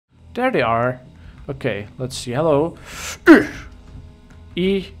There they are. Okay, let's see. Hello.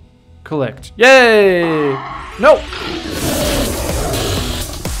 E collect. Yay! No!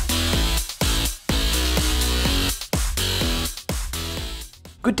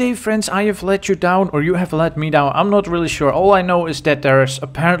 Good day, friends. I have let you down, or you have let me down. I'm not really sure. All I know is that there's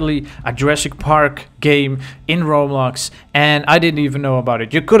apparently a Jurassic Park game in Roblox, and I didn't even know about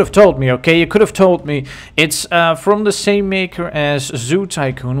it. You could have told me, okay? You could have told me. It's from the same maker as Zoo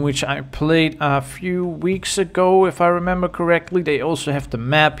Tycoon, which I played a few weeks ago, if I remember correctly. They also have the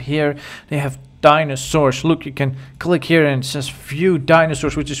map here. They have dinosaurs. Look, you can click here and it says view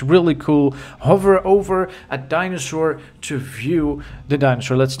dinosaurs, which is really cool. Hover over a dinosaur to view the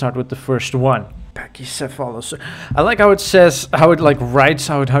dinosaur. Let's start with the first one. Pachycephalosaurus. I like how it says, how it like writes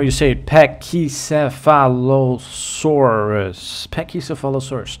out how you say it. Pachycephalosaurus.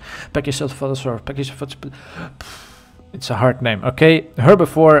 Pachycephalosaurus. Pachycephalosaurus. Pachycephalosaurus. It's a hard name. Okay.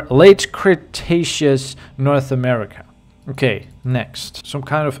 Herbivore, late Cretaceous, North America. Okay, next. Some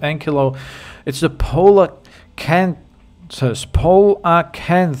kind of ankylo. It's the Polacanthus.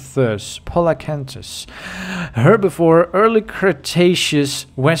 Polacanthus. Herbivore, early Cretaceous,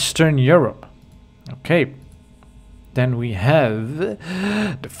 Western Europe. Okay. Then we have the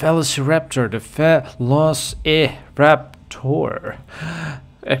Velociraptor, the Velociraptor.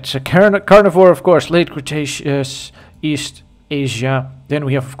 It's a carnivore, of course, late Cretaceous, East Asia. Then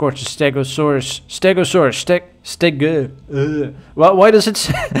we have, of course, the Stegosaurus. Well, why does it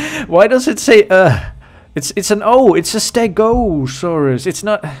say, why does it say it's an O. It's a Stegosaurus. It's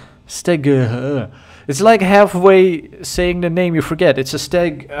not Steg. It's like halfway saying the name you forget. It's a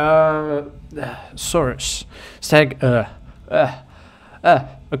Saurus.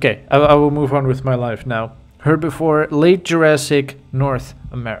 Okay, I will move on with my life now. Herbivore, late Jurassic, North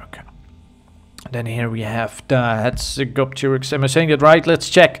America. Then here we have the Hetzegopteryx. Am I saying that right? Let's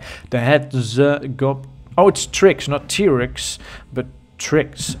check. The Hetzegop. Oh, it's Trix, not T.rex, but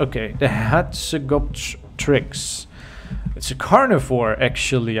Trix. Okay, the Hetzegopteryx. It's a carnivore,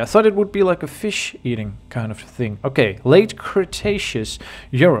 actually. I thought it would be like a fish-eating kind of thing. Okay, late Cretaceous,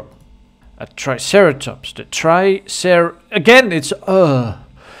 Europe. A Triceratops. The again, it's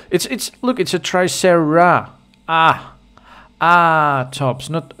look, it's a Tricera. Tops,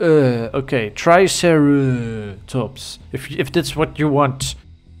 not okay, Triceratops, if that's what you want.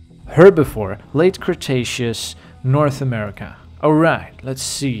 Herbivore, late Cretaceous, North America. Alright, let's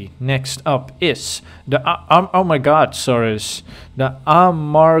see. Next up is the oh my god, Saurus. The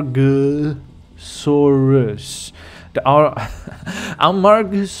Amargasaurus. The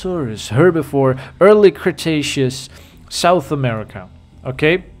Amargasaurus, herbivore, early Cretaceous, South America.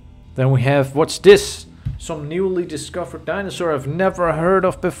 Okay, then we have, what's this? Some newly discovered dinosaur I've never heard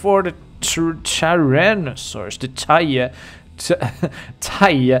of before. The Tyrannosaurus. The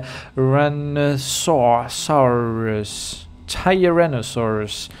Tyrannosaurus.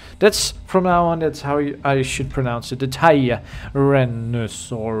 Tyrannosaurus. That's, from now on, that's how I should pronounce it. The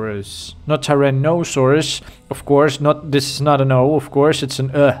Tyrannosaurus. Not Tyrannosaurus, of course. Not, this is not an O, of course. It's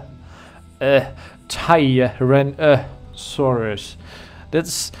an Tyrannosaurus.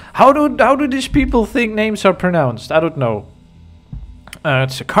 That's how do these people think names are pronounced? I don't know.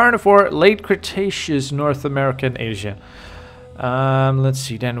 It's a carnivore, late Cretaceous, North America and Asia. Let's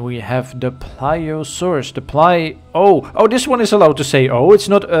see. Then we have the Pliosaurus. The oh, this one is allowed to say O. It's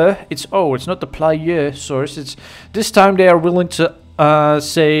not it's O. It's not the Pliosaurus. It's this time they are willing to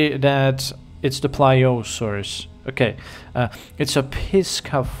say that it's the Pliosaurus. Okay, it's a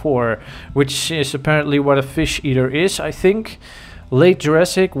Piscaphore, which is apparently what a fish eater is, I think. Late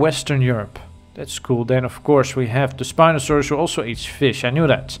Jurassic, Western Europe. That's cool. Then, of course, we have the Spinosaurus, who also eats fish. I knew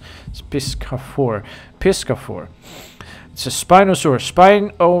that. It's Piscaphore. Piscaphore. It's a Spinosaurus.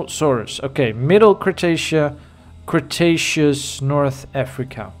 Spinosaurus. Okay, Middle Cretaceous, North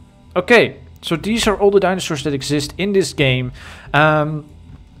Africa. Okay, so these are all the dinosaurs that exist in this game.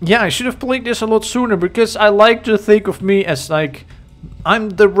 Yeah, I should have played this a lot sooner, because I like to think of me as, like, I'm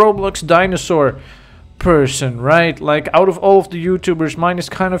the Roblox dinosaur person, right? Like, out of all of the YouTubers, mine is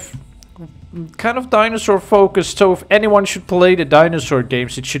kind of dinosaur focused, so if anyone should play the dinosaur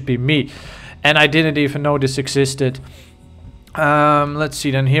games, it should be me. And I didn't even know this existed. Let's see,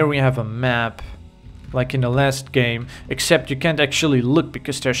 then here we have a map, like in the last game, except you can't actually look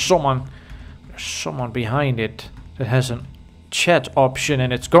because there's someone behind it that has an chat option,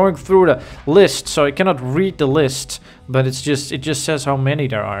 and it's going through the list, so I cannot read the list, but it just says how many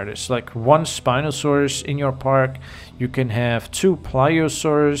there are. There's like 1 Spinosaurus in your park. You can have 2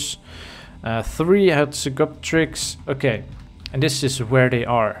 Pliosaurus, 3 Hetzegopteryx. Okay, and this is where they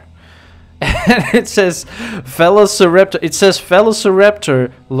are. And it says Velociraptor. It says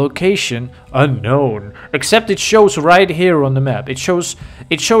Velociraptor location unknown. Except it shows right here on the map. It shows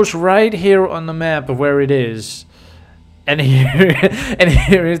right here on the map where it is. And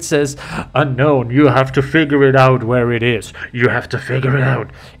here it says unknown. You have to figure it out where it is. You have to figure it out.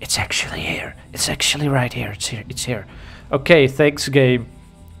 It's actually here. It's actually right here. It's here. It's here. Okay, thanks game.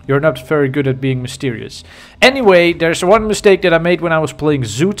 You're not very good at being mysterious. Anyway, there's one mistake that I made when I was playing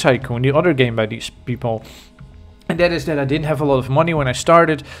Zoo Tycoon, the other game by these people. And that is that I didn't have a lot of money when I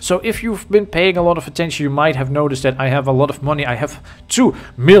started. So if you've been paying a lot of attention, you might have noticed that I have a lot of money. I have 2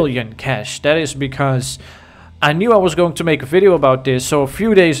 million cash. That is because I knew I was going to make a video about this. So a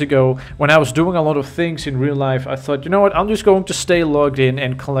few days ago, when I was doing a lot of things in real life, I thought, you know what, I'm just going to stay logged in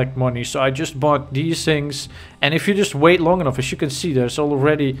and collect money. So I just bought these things. And if you just wait long enough, as you can see, there's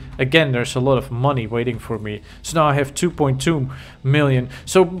already, again, there's a lot of money waiting for me. So now I have 2.2 million.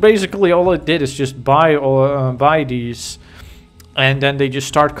 So basically all I did is just buy these. And then they just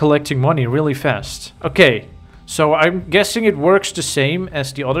start collecting money really fast. Okay, so I'm guessing it works the same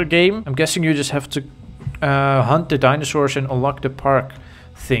as the other game. I'm guessing you just have to hunt the dinosaurs and unlock the park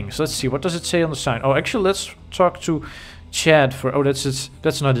things. Let's see, what does it say on the sign? Oh, actually, let's talk to Chad for... Oh, that's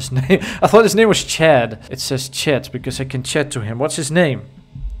not his name. I thought his name was Chad. It says Chad because I can chat to him. What's his name?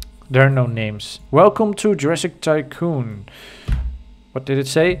 There are no names. Welcome to Jurassic Tycoon. What did it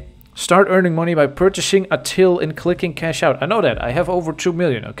say? Start earning money by purchasing a till and clicking cash out. I know that. I have over 2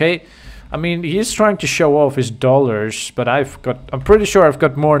 million, okay? I mean, he's trying to show off his dollars, but I'm pretty sure I've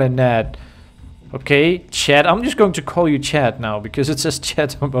got more than that. Okay, Chad. I'm just going to call you Chad now because it says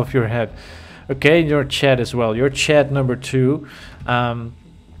Chad above your head. Okay, you're Chad as well. You're Chad number 2.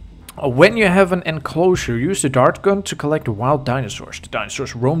 When you have an enclosure, use the dart gun to collect wild dinosaurs. The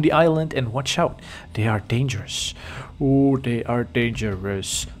dinosaurs roam the island and watch out. They are dangerous. Oh, they are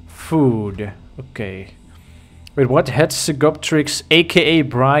dangerous. Food. Okay. Wait, what? Hetzegoptrix, aka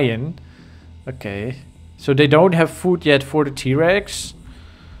Brian. Okay. So they don't have food yet for the T.rex.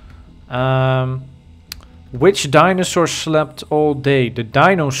 Which dinosaur slept all day? The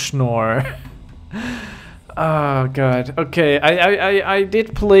dino snore. Oh god. Okay, I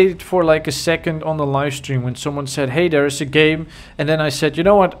did play it for like a second on the live stream when someone said, hey, there is a game, and then I said, you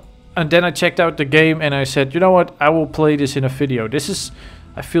know what, and then I checked out the game and I said, you know what, I will play this in a video.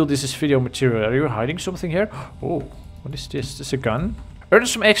 I feel this is video material. Are you hiding something here? Oh, what is this? Is this a gun? Earn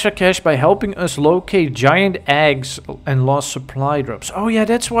some extra cash by helping us locate giant eggs and lost supply drops. Oh yeah,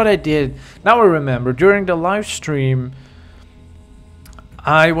 that's what I did. Now I remember. During the live stream,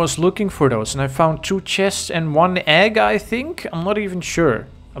 I was looking for those and I found 2 chests and 1 egg, I think. I'm not even sure.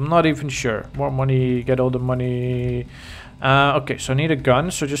 More money, get all the money. Okay, so I need a gun.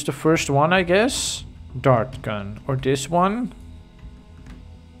 So just the first one, I guess. Dart gun. Or this one.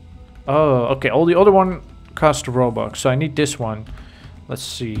 Oh, okay. All the other one cost Roblox. So I need this one. Let's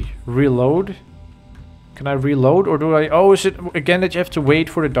see. Reload. Can I reload or do I... Oh, is it again that you have to wait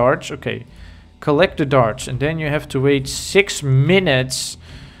for the darts? Okay. Collect the darts. And then you have to wait 6 minutes.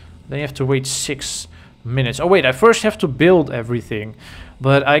 Then you have to wait 6 minutes. Oh, wait. I first have to build everything.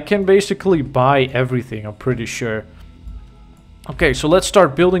 But I can basically buy everything, I'm pretty sure. Okay, so let's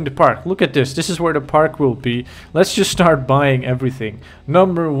start building the park. Look at this. This is where the park will be. Let's just start buying everything.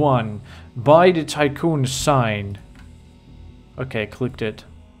 Number 1. Buy the Tycoon sign. Okay, clicked it.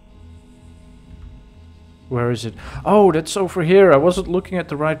 Where is it? Oh, that's over here. I wasn't looking at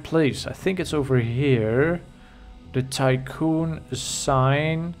the right place. I think it's over here. The Tycoon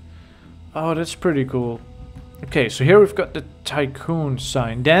sign. Oh, that's pretty cool. Okay, so here we've got the Tycoon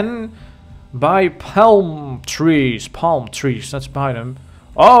sign. Then buy palm trees. Palm trees. Let's buy them.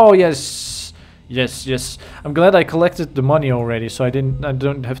 Oh, yes. Yes. I'm glad I collected the money already, so I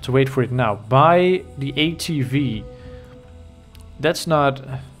don't have to wait for it now. Buy the ATV. That's not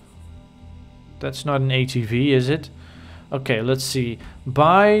an ATV, is it? Okay, let's see.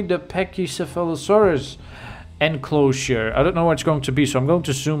 Buy the Pachycephalosaurus enclosure. I don't know what it's going to be, so I'm going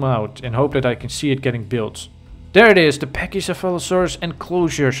to zoom out and hope that I can see it getting built. There it is, the Pachycephalosaurus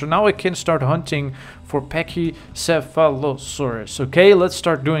enclosure. So now I can start hunting for Pachycephalosaurus. Okay, let's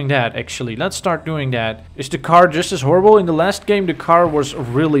start doing that, actually. Let's start doing that. Is the car just as horrible? In the last game, the car was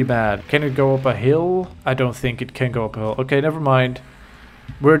really bad. Can it go up a hill? I don't think it can go up a hill. Okay, never mind.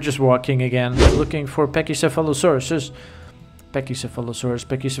 We're just walking again, looking for Pachycephalosaurus.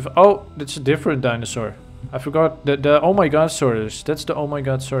 Oh, that's a different dinosaur. I forgot the oh my god saurus. That's the oh my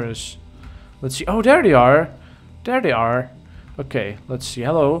god saurus. Let's see. Oh, there they are. There they are. Okay, let's see.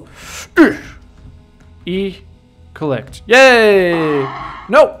 Hello. E. Collect. Yay!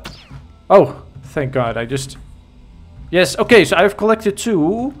 No! Oh, thank God. Yes, okay, so I've collected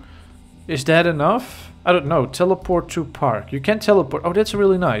 2. Is that enough? I don't know. Teleport to park. You can teleport. Oh, that's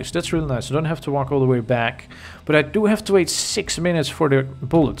really nice. That's really nice. I don't have to walk all the way back. But I do have to wait 6 minutes for the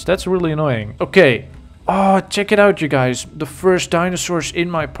bullets. That's really annoying. Okay. Oh, check it out, you guys. The first dinosaurs in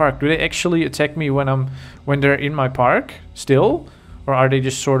my park. Do they actually attack me when they're in my park still? Or are they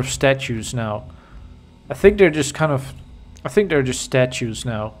just sort of statues now? I think they're just statues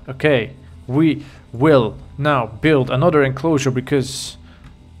now. Okay. We will now build another enclosure because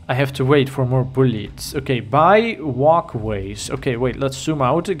I have to wait for more bullets. Okay, buy walkways. Okay, wait, let's zoom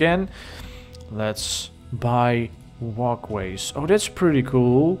out again. Let's buy walkways. Oh, that's pretty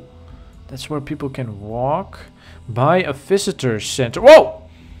cool. That's where people can walk. Buy a visitor center. Whoa!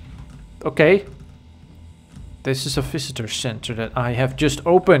 Okay. This is a visitor center that I have just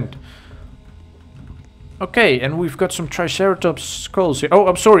opened. Okay, and we've got some Triceratops skulls here. Oh,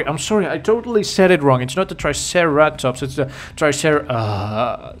 I'm sorry. I totally said it wrong. It's not the Triceratops, it's the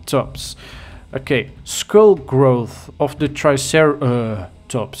Triceratops. Okay, skull growth of the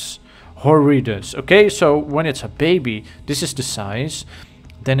Triceratops. Horridus. Okay, so when it's a baby, this is the size.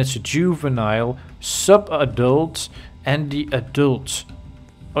 Then it's a juvenile, sub-adult, and the adult.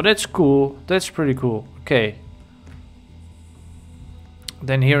 Oh, that's cool. That's pretty cool. Okay.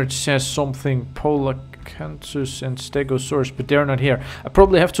 Then here it says something Polacanthus and Stegosaurus, but they're not here. I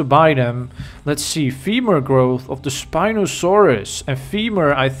probably have to buy them. Let's see. Femur growth of the Spinosaurus. And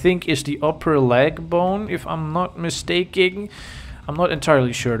femur, I think, is the upper leg bone, if I'm not mistaken. I'm not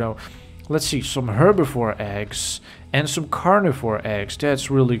entirely sure, though. Let's see. Some herbivore eggs. And some carnivore eggs. That's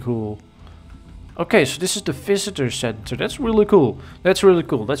really cool. Okay, so this is the visitor center. That's really cool. That's really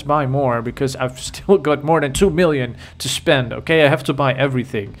cool. Let's buy more because I've still got more than 2 million to spend. Okay, I have to buy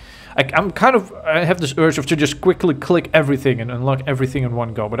everything. I have this urge to just quickly click everything and unlock everything in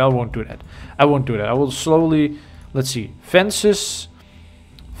one go, but I won't do that. I won't do that. I will slowly, let's see, fences,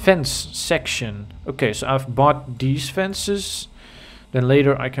 fence section. Okay, so I've bought these fences. Then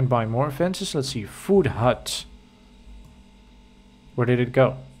later I can buy more fences. Let's see, food hut. Where did it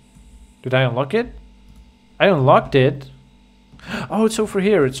go? Did I unlock it? I unlocked it. Oh, it's over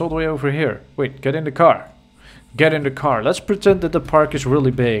here. It's all the way over here. Wait, get in the car. Get in the car. Let's pretend that the park is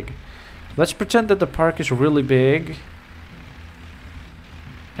really big. Let's pretend that the park is really big.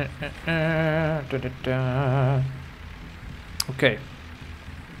 Okay.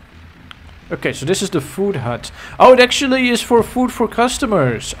 Okay, so this is the food hut. Oh, it actually is for food for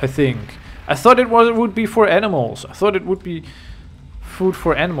customers, I think. I thought it would be for animals. I thought it would be food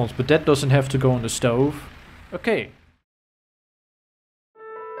for animals, but that doesn't have to go on the stove. Okay.